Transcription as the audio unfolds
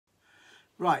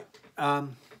Right,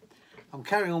 I'm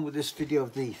carrying on with this video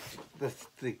of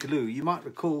the glue. You might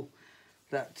recall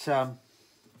that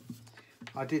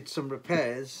I did some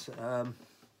repairs.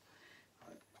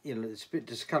 You know, it's a bit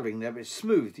discolouring there, but it's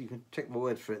smooth. You can take my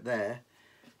word for it there.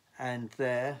 And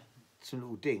there, some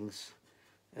little dings.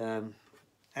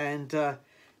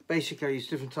 Basically I use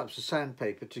different types of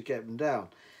sandpaper to get them down.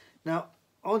 Now,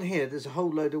 on here, there's a whole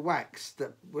load of wax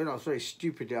that, when I was very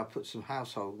stupid, I put some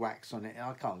household wax on it and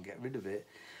I can't get rid of it.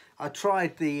 I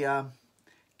tried the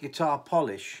guitar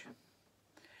polish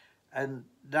and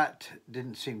that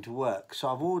didn't seem to work. So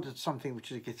I've ordered something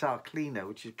which is a guitar cleaner,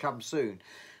 which should come soon.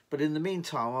 But in the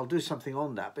meantime, I'll do something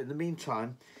on that. But in the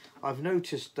meantime, I've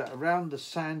noticed that around the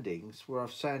sandings, where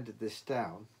I've sanded this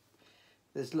down,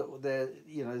 there's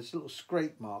little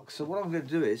scrape marks. So what I'm going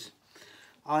to do is,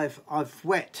 I've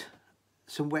wet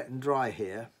some wet and dry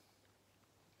here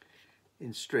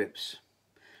in strips.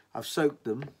 I've soaked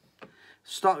them.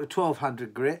 Start with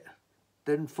 1200 grit,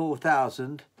 then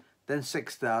 4000, then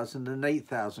 6000 and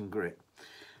 8000 grit.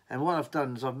 And what I've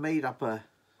done is I've made up I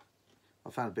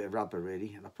found a bit of rubber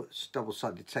really, and I put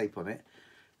double-sided tape on it.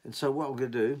 And so what I'm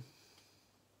going to do,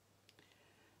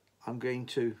 I'm going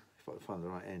to, if I can find the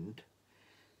right end,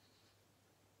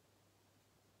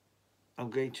 I'm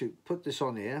going to put this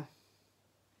on here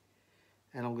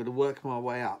and I'm going to work my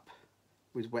way up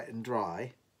with wet and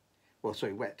dry, well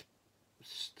sorry, wet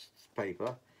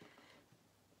paper,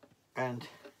 and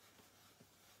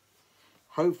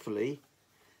hopefully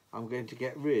I'm going to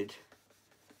get rid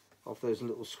of those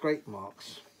little scrape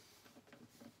marks.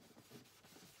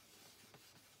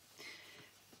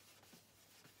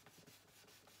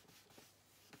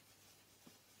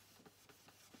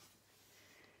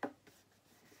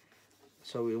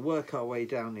 So we'll work our way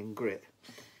down in grit.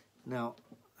 Now,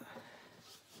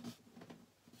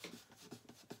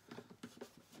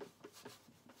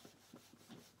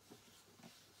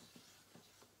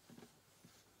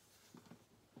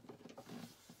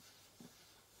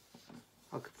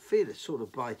 I can feel it sort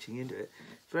of biting into it.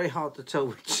 It's very hard to tell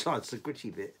which side's the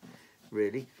gritty bit,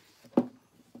 really.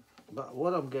 But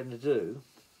what I'm going to do,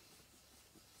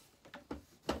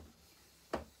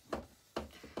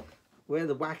 where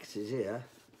the wax is here,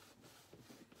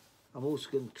 I'm also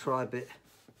going to try a bit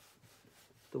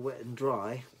the wet and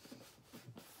dry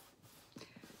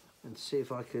and see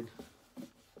if I can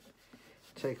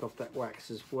take off that wax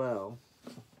as well.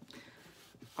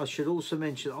 I should also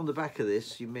mention on the back of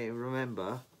this, you may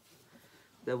remember,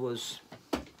 there was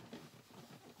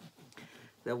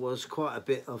quite a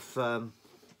bit of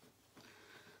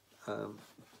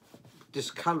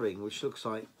discolouring, which looks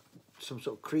like some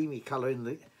sort of creamy colour in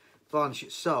the varnish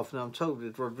itself. Now I'm told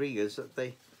with Rodriguez that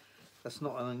that's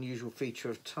not an unusual feature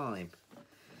of time.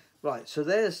 Right, so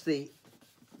there's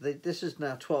this is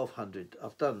now 1200.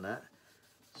 I've done that,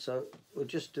 so we'll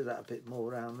just do that a bit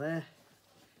more around there.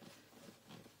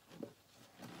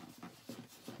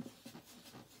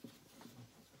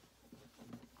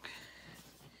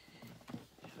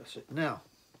 That's it. Now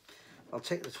I'll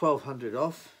take the 1200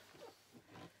 off.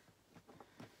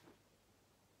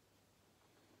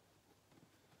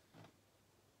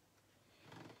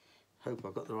 Hope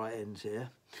I've got the right ends here.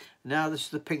 Now this is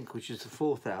the pink, which is the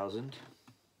 4000.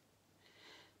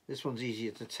 This one's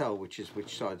easier to tell which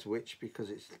side's which,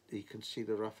 because you can see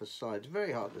the rougher side. It's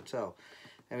very hard to tell.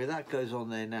 Anyway, that goes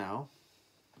on there now.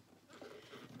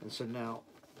 And so now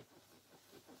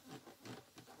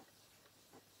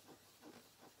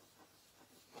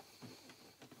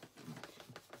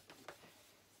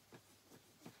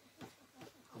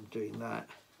I'm doing that.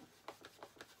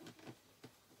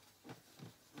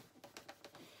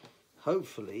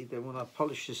 Hopefully, then when I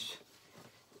polish this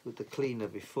with the cleaner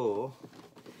before,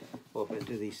 well, I better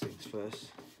do these things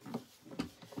first.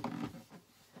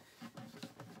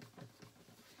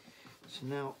 So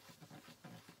now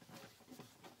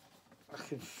I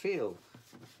can feel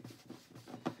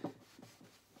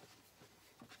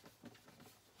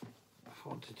I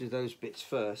want to do those bits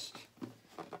first.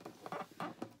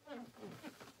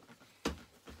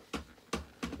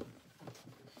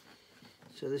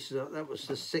 So this is that was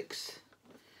the 6th.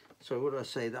 Sorry, what did I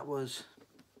say? That was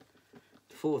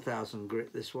 4000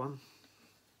 grit. This one.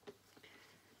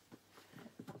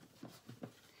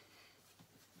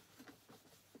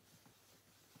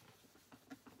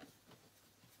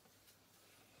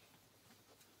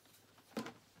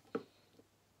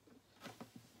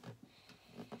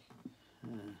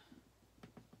 Uh.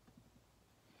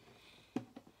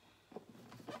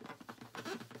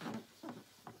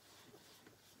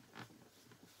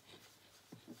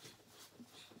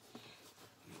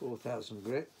 4000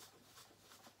 grit.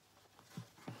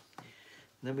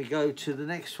 Then we go to the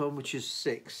next one, which is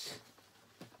 6.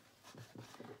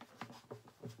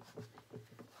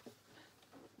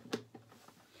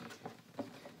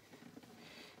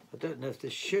 I don't know if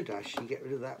this should actually get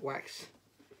rid of that wax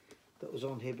that was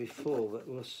on here before, but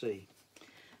we'll see.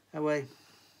 Anyway,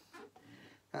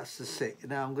 that's the 6.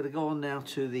 Now I'm going to go on now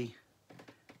to the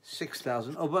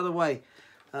 6,000. Oh, by the way,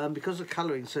 because the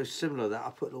colouring's so similar, that I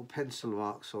put little pencil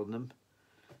marks on them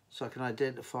so I can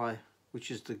identify which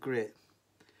is the grit.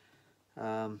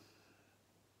 You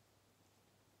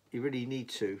really need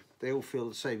to. They all feel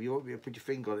the same. You won't be able to put your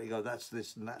finger on it and go, that's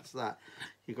this and that's that.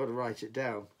 You've got to write it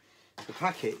down. The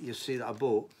packet you'll see that I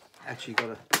bought actually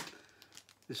got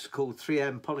this is called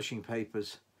 3M polishing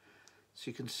papers.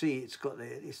 So you can see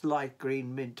it's light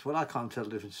green mint. Well, I can't tell the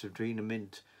difference between a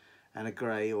mint and a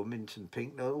grey or mint and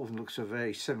pink. They all look so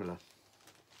very similar.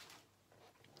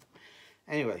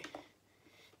 Anyway,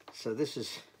 so this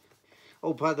is.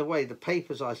 Oh, by the way, the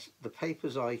papers I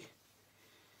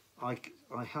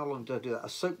how long do I do that? I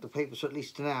soak the papers for at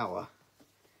least an hour.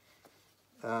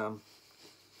 I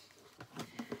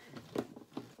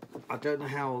don't know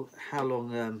how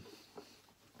long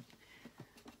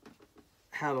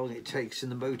it takes in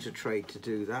the motor trade to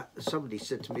do that. Somebody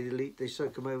said to me they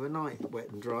soak them overnight,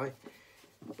 wet and dry,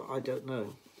 but I don't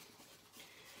know.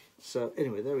 So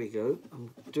anyway, there we go. I'm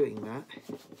doing that.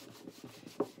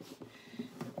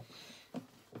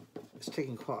 It's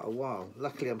taking quite a while.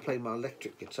 Luckily I'm playing my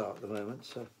electric guitar at the moment,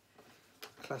 so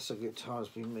classical guitar has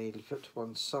been immediately put to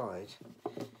one side.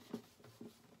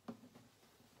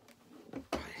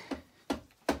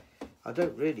 I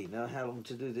don't really know how long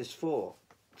to do this for,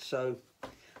 so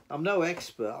I'm no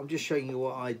expert. I'm just showing you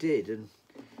what I did, and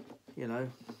you know,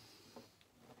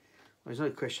 there's no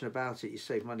question about it. You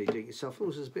save money doing it yourself.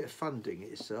 Also, there's a bit of fun doing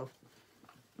it yourself.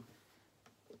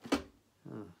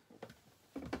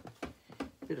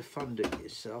 Bit of fun doing it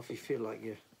yourself. You feel like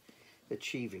you're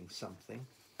achieving something.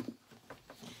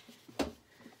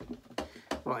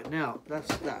 Right, now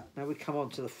that's that. Now we come on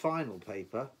to the final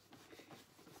paper,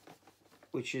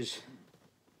 which is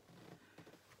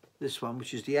this one,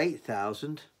 which is the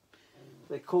 8,000.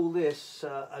 They call this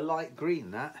a light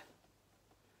green. That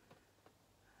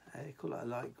they call it a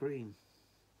light green.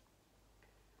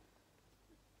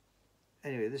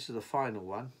 Anyway, this is the final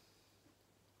one.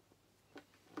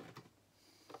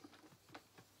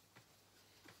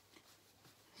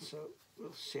 So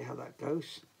we'll see how that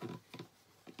goes.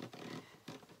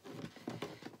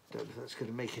 Don't know if that's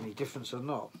going to make any difference or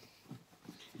not.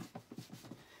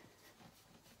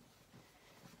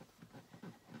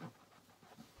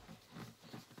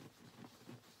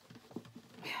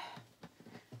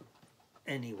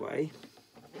 Anyway,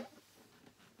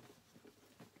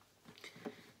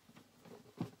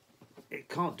 it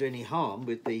can't do any harm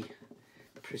with the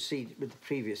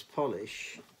previous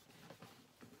polish.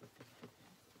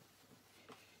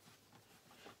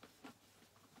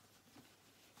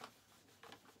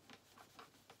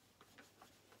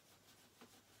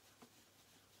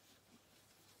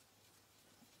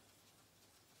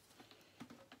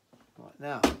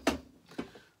 Now,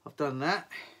 I've done that.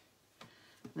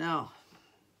 Now,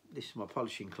 this is my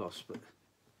polishing cloth, but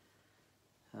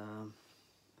I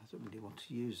don't really want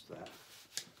to use that.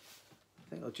 I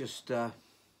think I'll just, I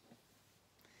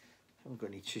haven't got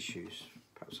any tissues.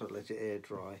 Perhaps I'll let it air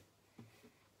dry.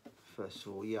 First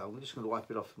of all, yeah, I'm just going to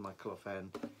wipe it off with my cloth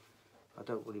hand. I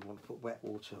don't really want to put wet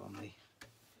water on the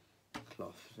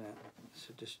cloth now,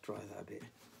 so just dry that a bit.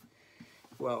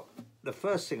 Well, the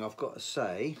first thing I've got to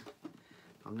say,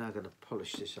 I'm now going to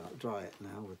polish this up, dry it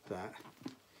now with that.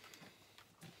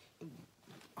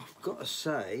 I've got to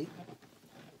say,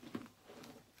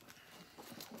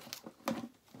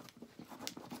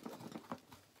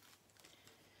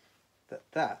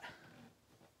 that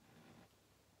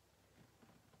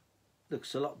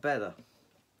looks a lot better.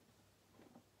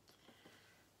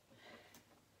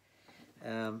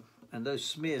 And those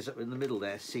smears that were in the middle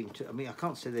there seem to, I mean, I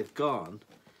can't say they've gone,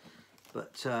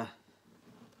 but they're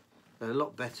a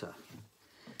lot better.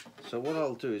 So what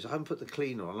I'll do is, I haven't put the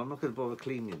cleaner on. I'm not going to bother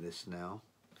cleaning this now.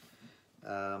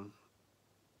 I'm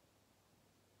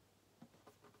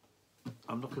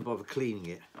not going to bother cleaning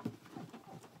it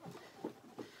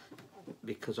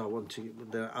because I want to,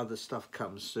 when the other stuff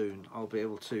comes soon, I'll be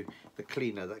able to, the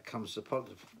cleaner that comes, the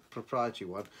proprietary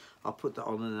one, I'll put that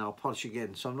on and then I'll polish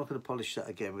again. So I'm not going to polish that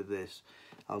again with this.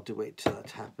 I'll do it till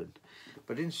that happen.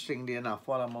 But interestingly enough,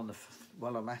 while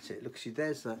I'm at it, look, see,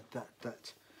 there's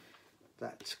that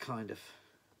kind of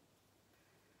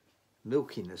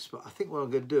milkiness. But I think what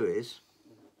I'm going to do is,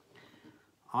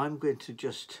 I'm going to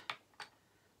just,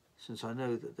 since I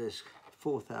know that there's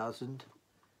 4,000,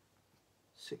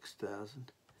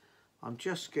 6,000, I'm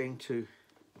just going to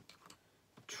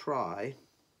try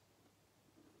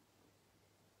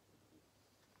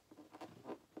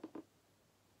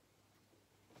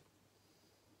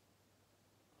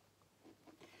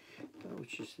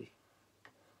which is the,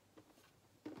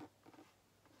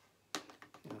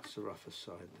 that's the rougher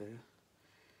side there.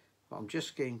 I'm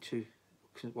just going to,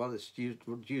 while it's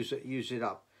use it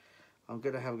up, I'm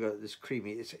going to have a go at this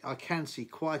creamy. I can see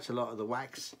quite a lot of the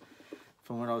wax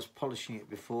from when I was polishing it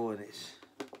before, and it's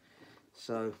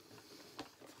so.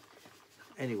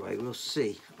 Anyway, we'll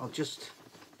see. I'll just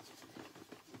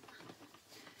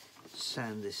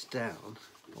sand this down,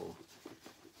 or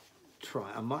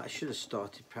try. I should have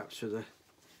started perhaps with a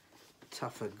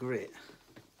tougher grit.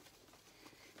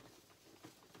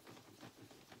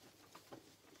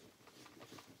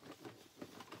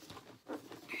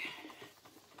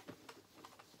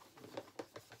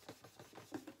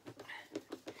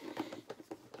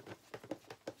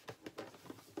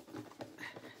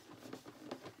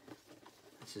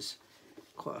 This is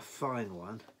quite a fine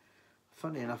one.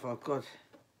 Funny enough, I've got,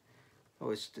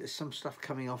 there's some stuff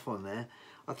coming off on there.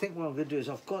 I think what I'm going to do is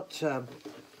I've got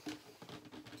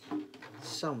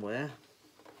somewhere,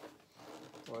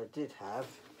 or I did have,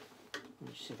 let me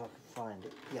see if I can find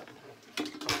it. Yep,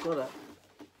 I've got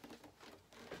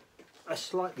a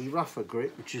slightly rougher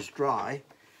grit which is dry,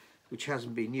 which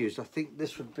hasn't been used. I think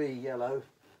this would be yellow.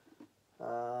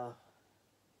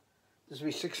 This would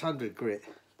be 600 grit.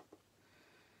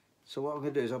 So what I'm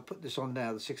going to do is I'll put this on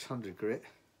now, the 600 grit.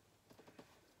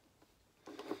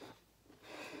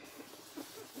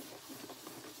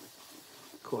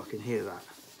 Cool, I can hear that.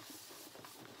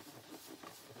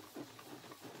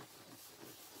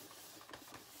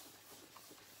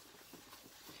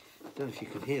 Don't know if you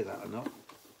can hear that or not.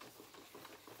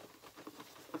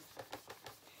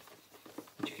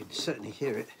 But you can certainly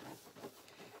hear it.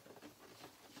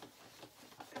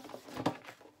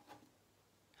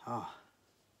 Ah,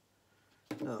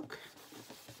 look.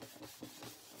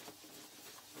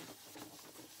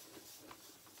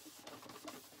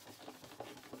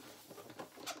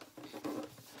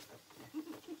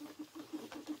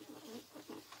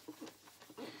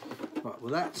 Right,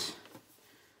 well that's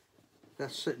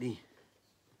certainly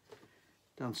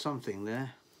done something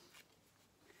there.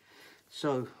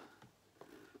 So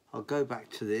I'll go back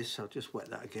to this. I'll just wet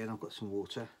that again. I've got some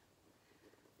water.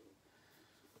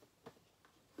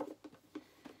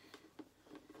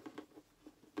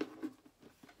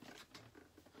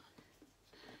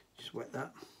 Just wet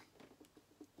that.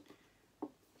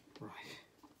 Right.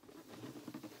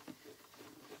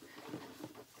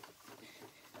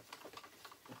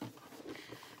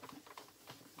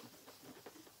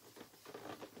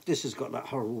 This has got that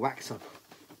horrible wax I've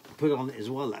put on it as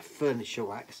well, that furniture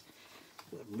wax.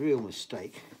 A real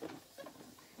mistake.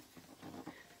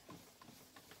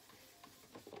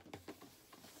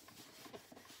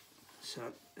 So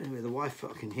anyway, the wife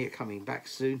I can hear coming back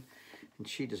soon, and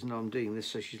she doesn't know I'm doing this,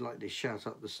 so she's likely to shout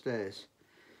up the stairs.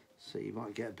 So you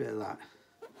might get a bit of that.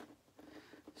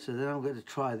 So then I'm going to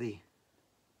try the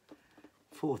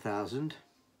 4000.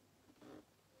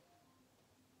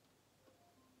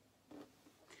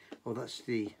 Oh, that's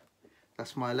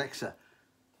my Alexa.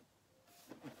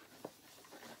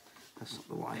 That's not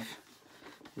the wife.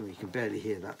 Well, you can barely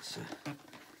hear that, so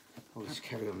I'll just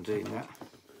carry on doing that.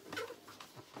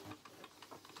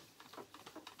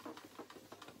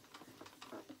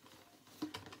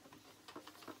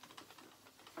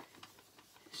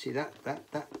 See that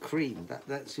cream,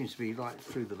 that seems to be right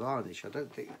through the varnish. I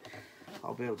don't think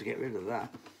I'll be able to get rid of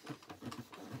that.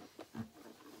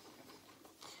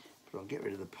 But I'll get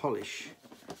rid of the polish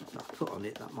that I put on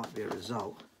it. That might be a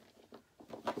result.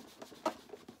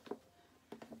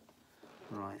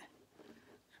 Right,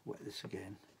 let's wet this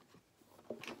again.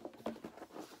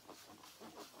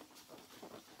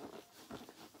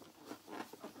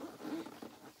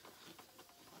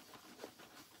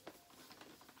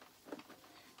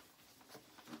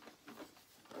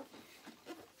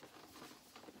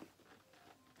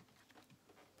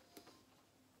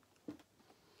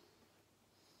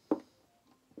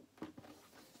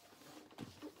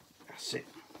 That's it.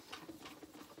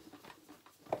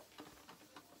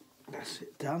 That's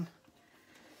it done.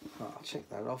 Right, I'll check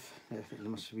that off. I think it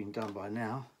must have been done by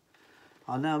now.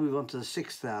 I'll now move on to the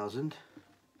 6000.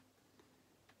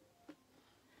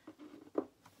 Don't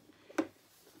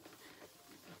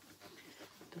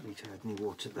need to add any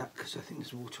water to that because I think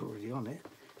there's water already on it.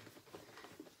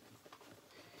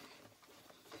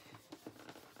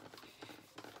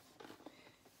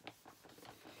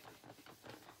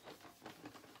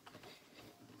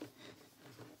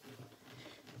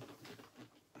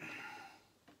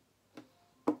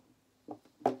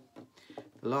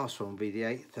 The last one will be the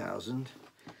 8000.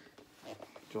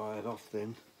 Dry it off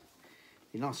then.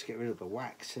 Be nice to get rid of the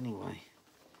wax anyway.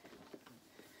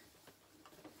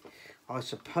 I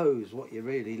suppose what you're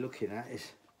really looking at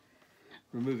is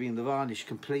removing the varnish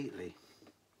completely.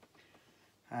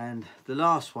 And the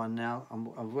last one now, I'm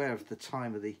aware of the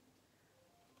time of the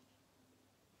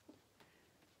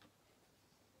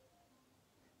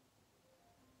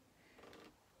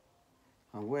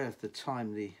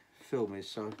film is,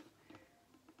 so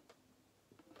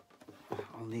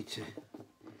I'll need to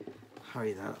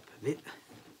hurry that up a bit.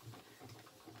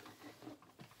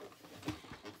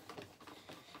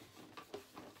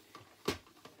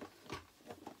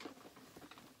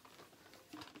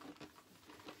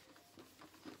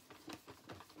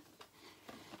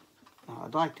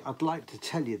 I'd like to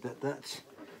tell you that that's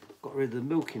got rid of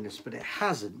the milkiness, but it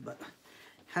hasn't. But it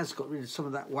has got rid of some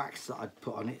of that wax that I'd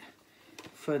put on it,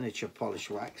 furniture polish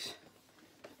wax.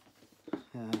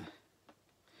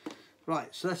 Right,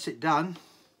 so that's it done.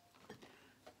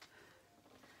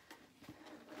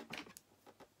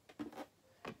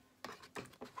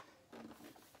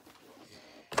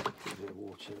 Put a bit of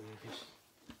water there, just.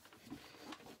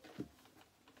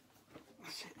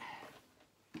 That's it.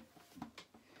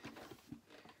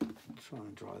 Try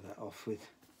and dry that off with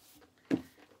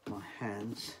my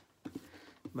hands.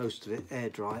 Most of it air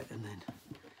dry it, and then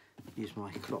use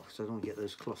my cloth, so I don't want to get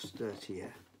those cloths dirty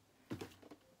yet.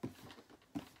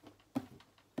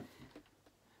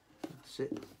 That's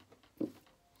it.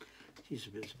 Use a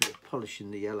bit of polish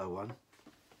in the yellow one.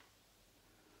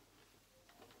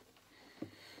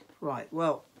 Right,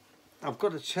 well, I've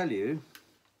got to tell you,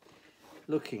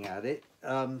 looking at it,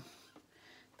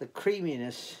 the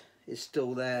creaminess is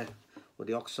still there, or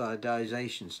the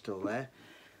oxidization is still there,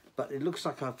 but it looks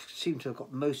like I've seemed to have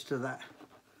got most of that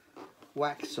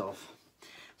wax off.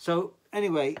 So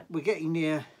anyway, we're getting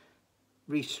near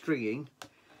restringing.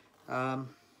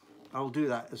 I'll do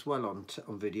that as well on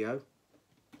video,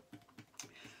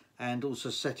 and also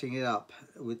setting it up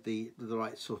with the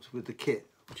right sort of, with the kit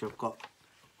which I've got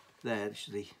there, which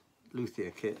is the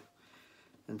luthier kit,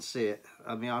 and see it.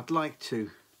 I mean, I'd like to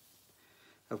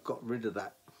have got rid of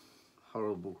that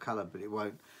horrible colour, but it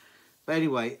won't. But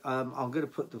anyway, I'm going to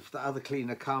put the other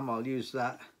cleaner come, I'll use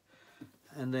that,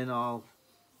 and then I'll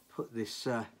put this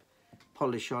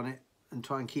polish on it and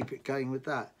try and keep it going with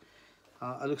that.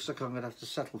 It looks like I'm going to have to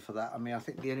settle for that. I mean, I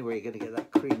think the only way you're going to get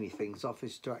that creamy things off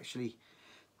is to actually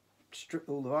strip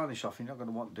all the varnish off. You're not going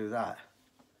to want to do that.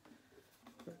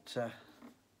 But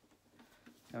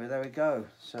anyway, there we go.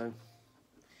 So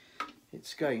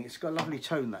it's going. It's got a lovely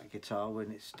tone, that guitar,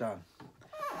 when it's done.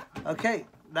 Okay,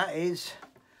 that is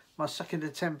my second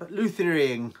attempt at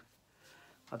luthering.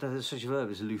 I don't know if there's such a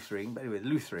verb as luthering, but anyway,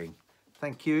 luthering.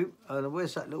 Thank you.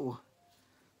 Where's that little...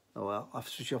 Oh well, I've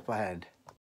switched off my hand.